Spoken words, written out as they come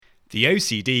The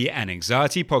OCD and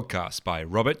Anxiety Podcast by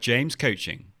Robert James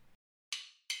Coaching.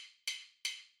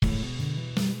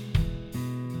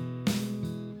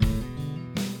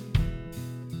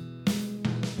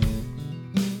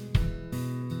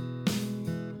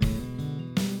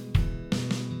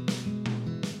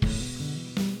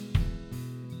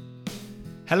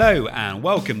 Hello and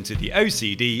welcome to the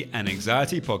OCD and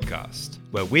Anxiety Podcast,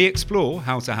 where we explore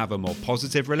how to have a more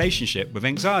positive relationship with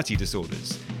anxiety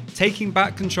disorders, taking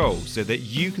back control so that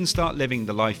you can start living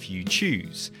the life you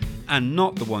choose and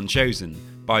not the one chosen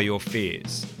by your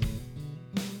fears.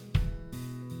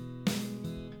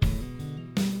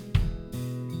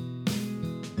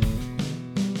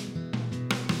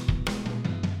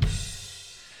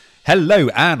 Hello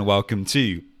and welcome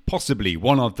to possibly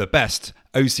one of the best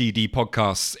OCD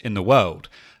podcasts in the world,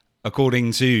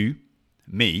 according to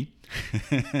me.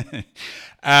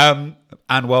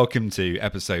 And welcome to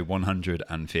episode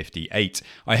 158.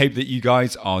 I hope that you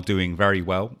guys are doing very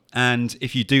well. And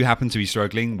if you do happen to be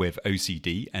struggling with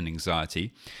OCD and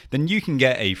anxiety, then you can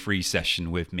get a free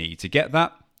session with me. To get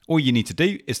that, all you need to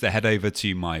do is to head over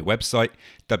to my website,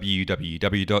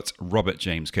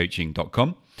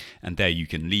 www.robertjamescoaching.com. And there you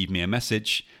can leave me a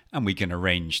message and we can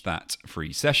arrange that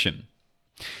free session.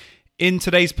 In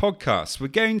today's podcast, we're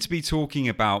going to be talking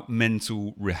about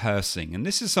mental rehearsing, and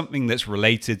this is something that's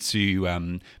related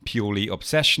to purely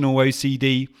obsessional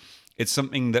OCD. It's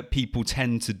something that people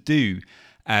tend to do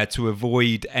to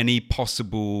avoid any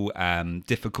possible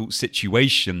difficult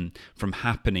situation from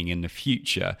happening in the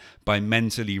future by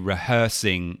mentally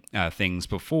rehearsing things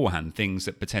beforehand, things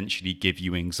that potentially give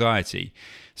you anxiety.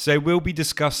 So we'll be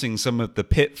discussing some of the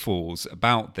pitfalls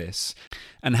about this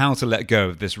and how to let go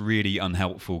of this really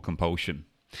unhelpful compulsion.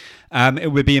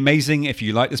 It would be amazing if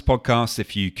you like this podcast,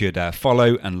 if you could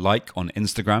follow and like on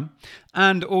Instagram.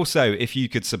 And also, if you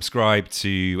could subscribe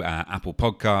to Apple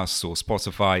Podcasts or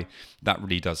Spotify, that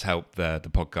really does help the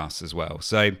podcast as well.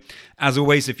 So, as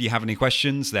always, if you have any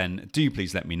questions, then do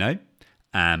please let me know.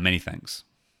 And many thanks.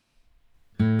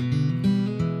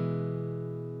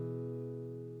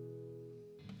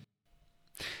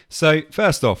 So,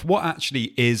 first off, what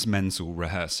actually is mental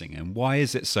rehearsing and why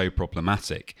is it so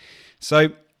problematic? So,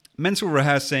 mental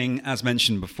rehearsing, as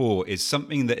mentioned before, is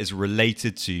something that is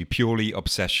related to purely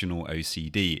obsessional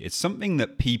OCD. It's something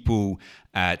that people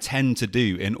tend to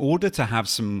do in order to have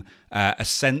a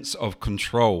sense of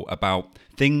control about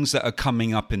things that are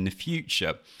coming up in the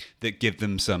future that give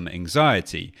them some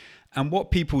anxiety. And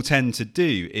what people tend to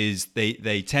do is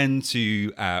they tend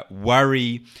to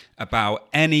worry about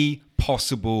any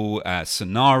possible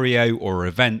scenario or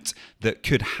event that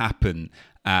could happen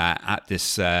at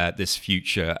this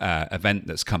future event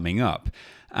that's coming up.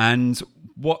 And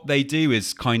what they do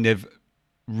is kind of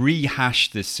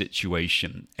rehash this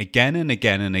situation again and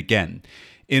again and again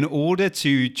in order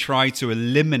to try to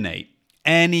eliminate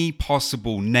any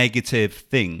possible negative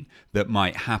thing that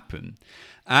might happen.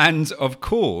 And of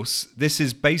course, this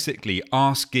is basically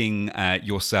asking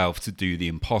yourself to do the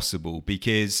impossible,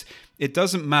 because it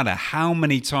doesn't matter how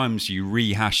many times you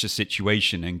rehash a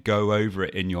situation and go over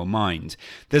it in your mind.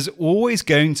 There's always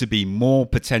going to be more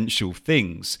potential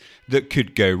things that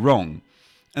could go wrong.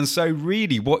 And so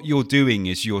really what you're doing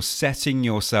is you're setting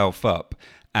yourself up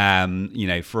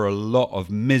for a lot of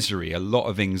misery, a lot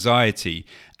of anxiety,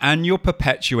 and you're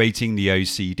perpetuating the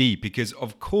OCD because,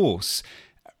 of course,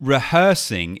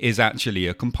 rehearsing is actually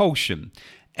a compulsion.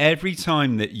 Every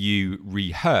time that you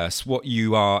rehearse, what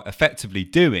you are effectively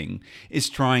doing is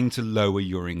trying to lower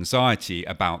your anxiety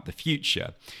about the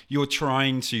future. You're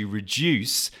trying to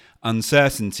reduce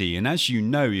uncertainty. And as you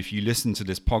know, if you listen to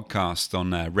this podcast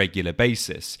on a regular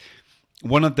basis,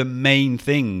 one of the main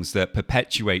things that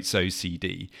perpetuates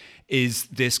OCD is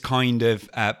this kind of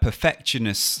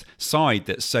perfectionist side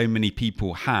that so many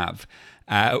people have.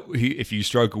 If you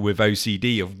struggle with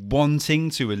OCD, of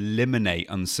wanting to eliminate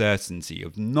uncertainty,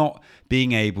 of not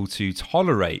being able to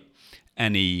tolerate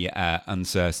any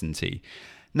uncertainty.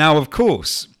 Now, of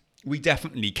course, we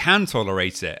definitely can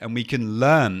tolerate it and we can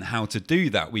learn how to do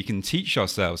that. We can teach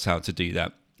ourselves how to do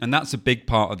that. And that's a big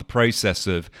part of the process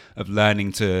of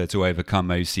learning to overcome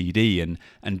OCD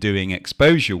and doing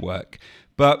exposure work.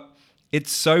 But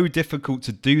it's so difficult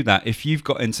to do that if you've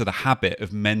got into the habit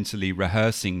of mentally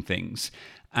rehearsing things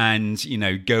and,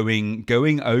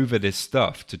 going over this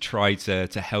stuff to try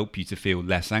to help you to feel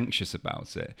less anxious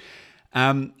about it.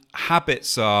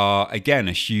 Habits are, again,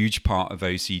 a huge part of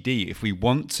OCD. If we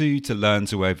want to learn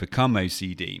to overcome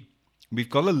OCD, we've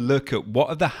got to look at what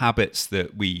are the habits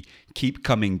that we keep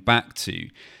coming back to,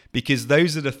 because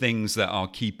those are the things that are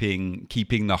keeping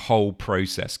the whole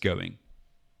process going.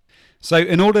 So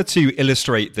in order to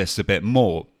illustrate this a bit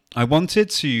more, I wanted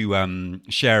to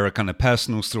share a kind of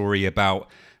personal story about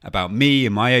me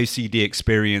and my OCD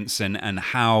experience, and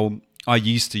how I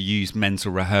used to use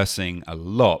mental rehearsing a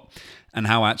lot, and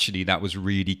how actually that was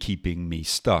really keeping me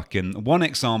stuck. And one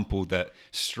example that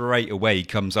straight away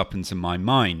comes up into my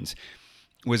mind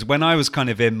was when I was kind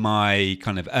of in my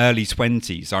kind of early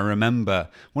 20s. I remember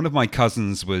one of my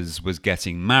cousins was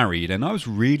getting married, and I was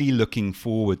really looking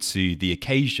forward to the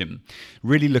occasion,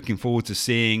 really looking forward to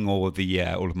seeing all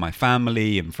of my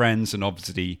family and friends, and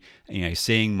obviously,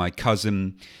 seeing my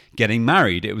cousin getting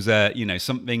married. It was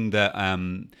something that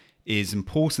is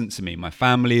important to me. My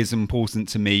family is important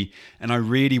to me, and I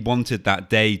really wanted that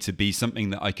day to be something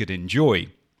that I could enjoy,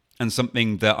 and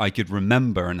something that I could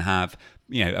remember and have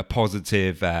a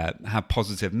positive, have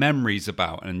positive memories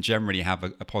about, and generally have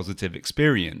a positive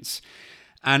experience.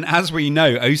 And as we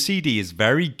know, OCD is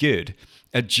very good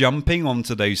at jumping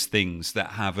onto those things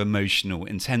that have emotional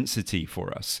intensity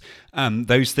for us,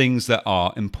 those things that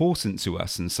are important to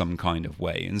us in some kind of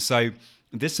way. And so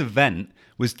this event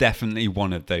was definitely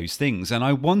one of those things, and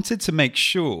I wanted to make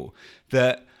sure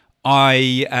that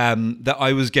I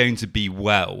was going to be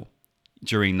well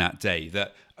during that day,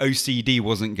 that OCD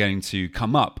wasn't going to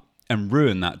come up and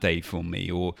ruin that day for me,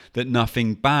 or that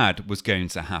nothing bad was going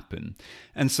to happen.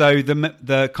 And so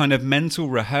the kind of mental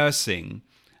rehearsing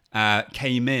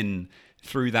came in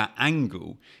through that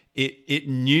angle. It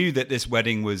knew that this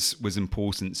wedding was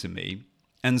important to me,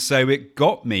 and so it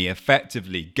got me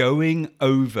effectively going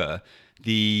over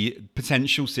the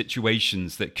potential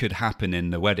situations that could happen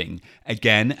in the wedding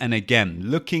again and again,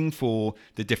 looking for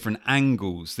the different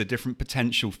angles, the different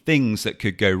potential things that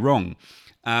could go wrong.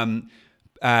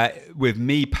 With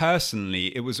me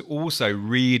personally, it was also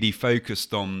really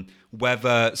focused on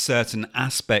whether certain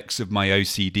aspects of my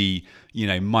OCD,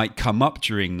 might come up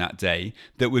during that day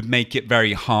that would make it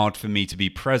very hard for me to be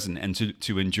present and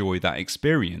to enjoy that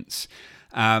experience.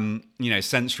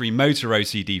 Sensory motor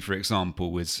OCD, for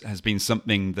example, has been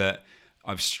something that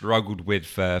I've struggled with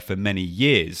for many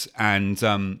years. And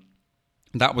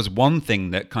that was one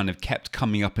thing that kind of kept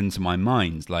coming up into my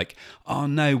mind. Like, oh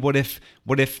no, what if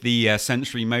the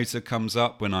sensory motor comes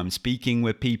up when I'm speaking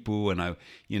with people, and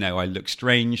I look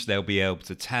strange, they'll be able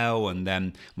to tell, and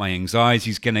then my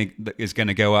anxiety is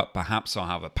gonna go up. Perhaps I'll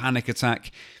have a panic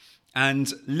attack.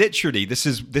 And literally, this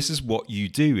is what you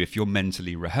do if you're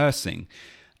mentally rehearsing.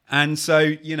 And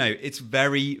so, it's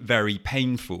very, very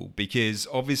painful, because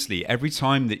obviously every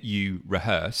time that you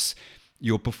rehearse,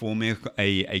 you're performing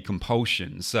a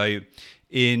compulsion. So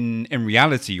in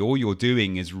reality, all you're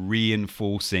doing is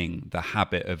reinforcing the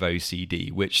habit of OCD,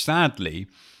 which sadly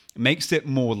makes it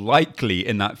more likely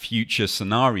in that future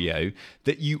scenario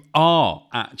that you are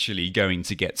actually going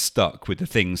to get stuck with the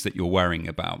things that you're worrying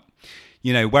about.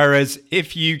 Whereas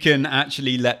if you can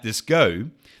actually let this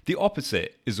go, the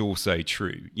opposite is also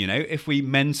true. If we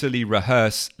mentally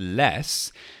rehearse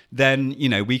less, then,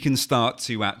 we can start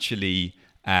to actually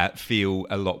feel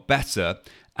a lot better.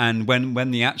 And when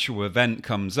the actual event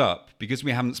comes up, because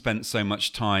we haven't spent so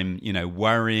much time,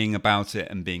 worrying about it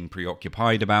and being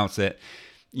preoccupied about it,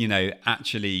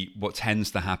 actually what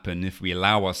tends to happen if we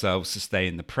allow ourselves to stay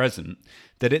in the present,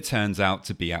 that it turns out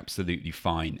to be absolutely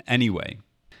fine anyway.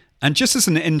 And just as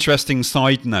an interesting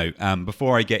side note,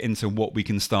 before I get into what we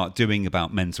can start doing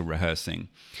about mental rehearsing,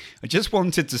 I just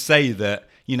wanted to say that,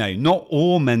 not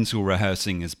all mental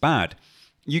rehearsing is bad.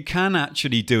 You can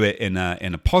actually do it in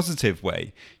a positive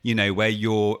way, where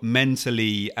you're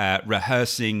mentally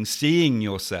rehearsing, seeing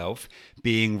yourself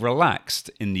being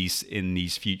relaxed in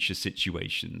these future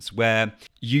situations, where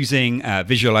using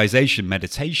visualization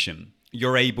meditation,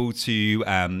 you're able to,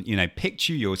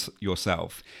 picture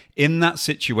yourself in that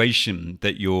situation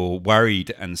that you're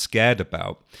worried and scared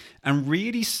about, and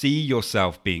really see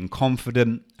yourself being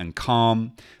confident and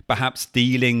calm, perhaps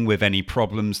dealing with any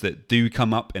problems that do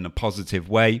come up in a positive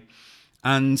way.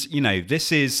 And,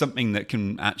 this is something that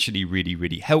can actually really,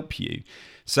 really help you.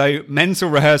 So mental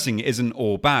rehearsing isn't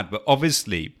all bad, but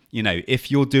obviously, if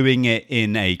you're doing it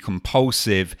in a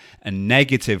compulsive and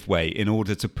negative way in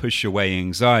order to push away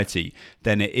anxiety,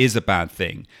 then it is a bad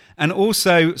thing. And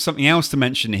also, something else to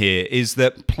mention here is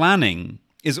that planning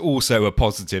is also a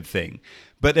positive thing.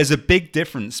 But there's a big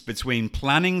difference between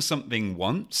planning something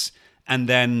once and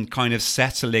then kind of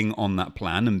settling on that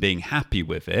plan and being happy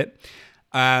with it,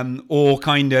 or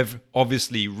kind of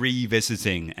obviously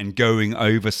revisiting and going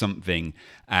over something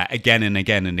again and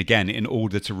again and again in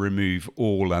order to remove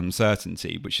all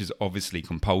uncertainty, which is obviously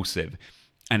compulsive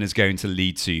and is going to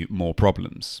lead to more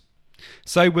problems.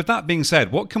 So with that being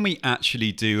said, what can we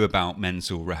actually do about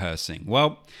mental rehearsing?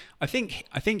 Well, I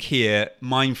think here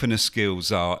mindfulness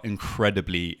skills are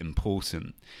incredibly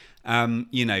important.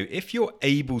 If you're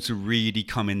able to really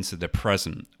come into the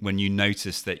present when you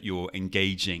notice that you're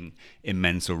engaging in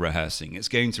mental rehearsing, it's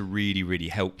going to really, really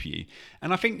help you.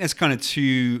 And I think there's kind of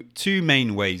two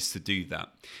main ways to do that.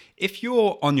 If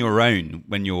you're on your own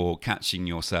when you're catching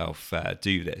yourself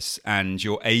do this, and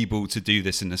you're able to do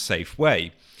this in a safe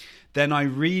way, then I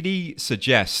really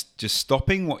suggest just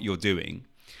stopping what you're doing.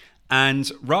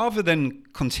 And rather than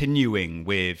continuing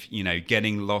with,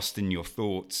 getting lost in your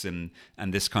thoughts and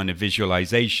this kind of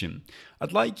visualization,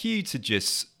 I'd like you to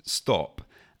just stop.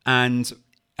 And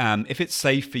if it's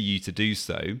safe for you to do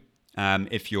so,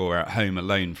 if you're at home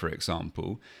alone, for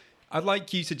example, I'd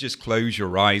like you to just close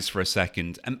your eyes for a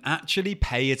second and actually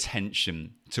pay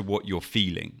attention to what you're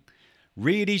feeling.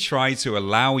 Really try to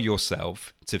allow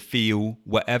yourself to feel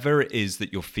whatever it is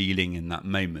that you're feeling in that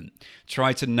moment.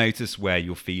 Try to notice where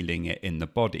you're feeling it in the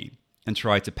body and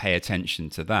try to pay attention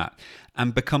to that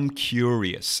and become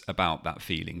curious about that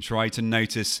feeling. Try to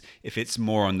notice if it's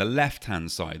more on the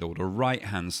left-hand side or the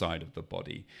right-hand side of the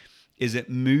body. Is it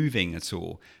moving at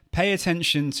all? Pay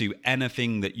attention to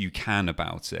anything that you can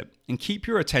about it and keep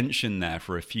your attention there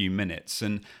for a few minutes.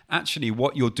 And actually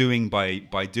what you're doing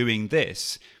by doing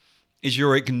this is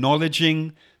you're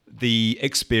acknowledging the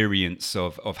experience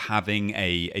of having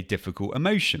a difficult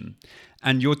emotion,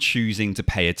 and you're choosing to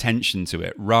pay attention to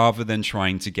it rather than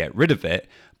trying to get rid of it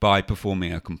by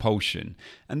performing a compulsion.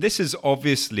 And this is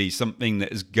obviously something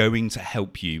that is going to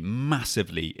help you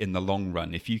massively in the long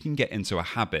run if you can get into a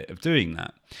habit of doing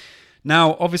that.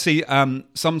 Now, obviously,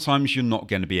 sometimes you're not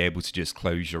going to be able to just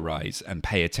close your eyes and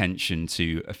pay attention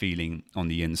to a feeling on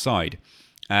the inside.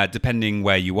 Depending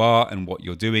where you are and what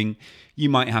you're doing, you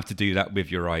might have to do that with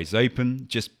your eyes open.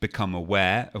 Just become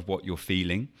aware of what you're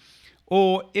feeling.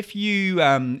 Or if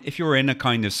you're in a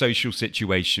kind of social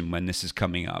situation when this is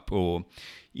coming up, or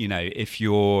if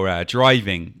you're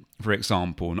driving, for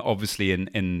example, and obviously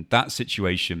in that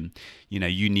situation,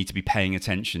 you need to be paying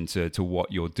attention to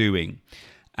what you're doing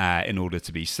in order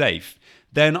to be safe,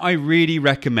 then I really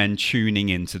recommend tuning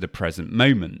into the present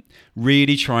moment,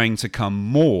 really trying to come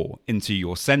more into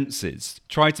your senses.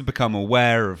 Try to become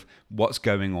aware of what's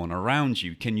going on around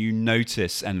you. Can you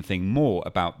notice anything more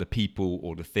about the people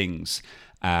or the things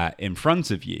in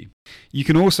front of you? You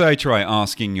can also try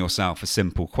asking yourself a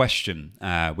simple question,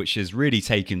 which is really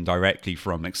taken directly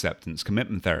from acceptance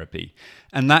commitment therapy.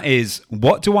 And that is,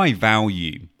 what do I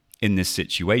value in this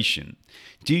situation?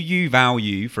 Do you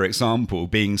value, for example,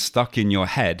 being stuck in your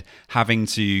head, having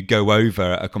to go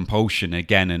over a compulsion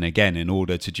again and again in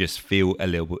order to just feel a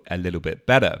little bit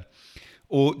better?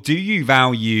 Or do you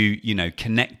value,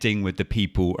 connecting with the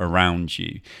people around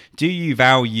you? Do you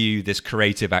value this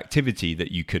creative activity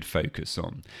that you could focus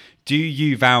on? Do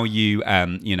you value,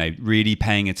 really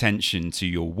paying attention to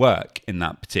your work in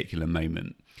that particular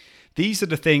moment? These are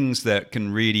the things that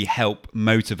can really help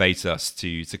motivate us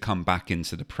to come back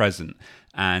into the present.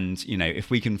 And, if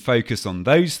we can focus on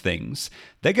those things,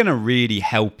 they're going to really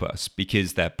help us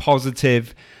because they're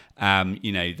positive.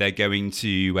 They're going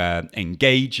to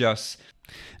engage us.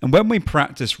 And when we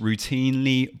practice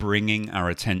routinely bringing our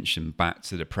attention back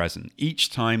to the present, each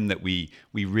time that we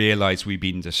realize we've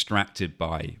been distracted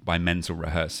by mental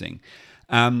rehearsing,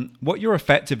 what you're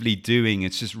effectively doing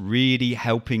is just really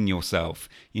helping yourself,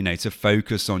 to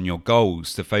focus on your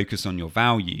goals, to focus on your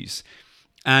values.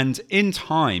 And in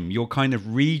time, you're kind of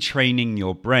retraining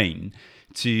your brain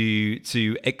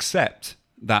to accept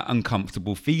that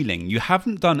uncomfortable feeling. You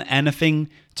haven't done anything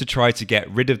to try to get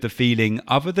rid of the feeling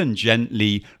other than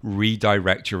gently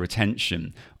redirect your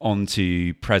attention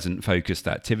onto present focused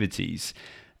activities.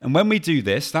 And when we do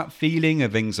this, that feeling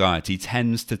of anxiety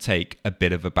tends to take a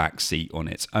bit of a backseat on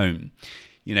its own.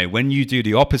 When you do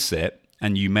the opposite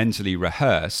and you mentally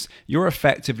rehearse, you're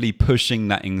effectively pushing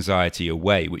that anxiety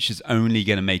away, which is only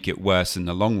going to make it worse in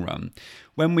the long run.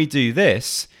 When we do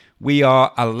this, we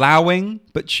are allowing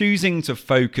but choosing to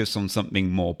focus on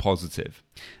something more positive.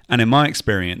 And in my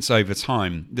experience, over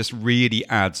time, this really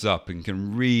adds up and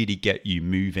can really get you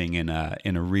moving in a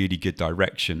really good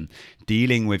direction,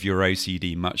 dealing with your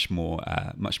OCD much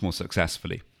more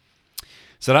successfully.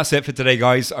 So that's it for today,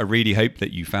 guys. I really hope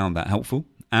that you found that helpful.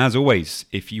 As always,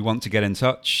 if you want to get in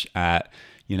touch,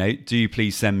 do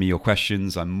please send me your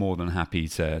questions. I'm more than happy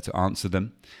to answer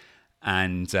them.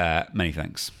 And many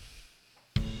thanks.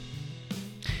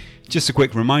 Just a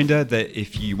quick reminder that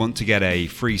if you want to get a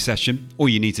free session, all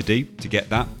you need to do to get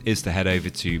that is to head over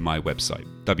to my website,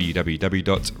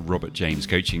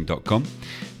 www.robertjamescoaching.com,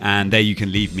 and there you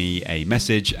can leave me a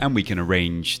message and we can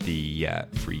arrange the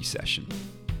free session.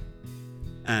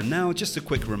 And now just a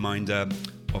quick reminder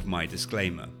of my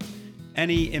disclaimer.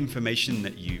 Any information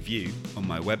that you view on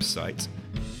my website,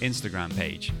 Instagram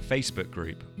page, Facebook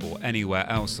group, or anywhere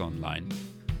else online,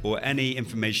 or any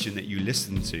information that you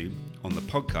listen to on the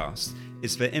podcast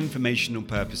is for informational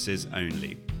purposes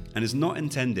only and is not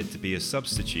intended to be a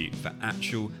substitute for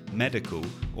actual medical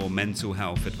or mental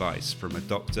health advice from a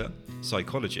doctor,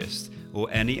 psychologist, or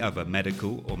any other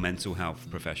medical or mental health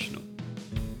professional.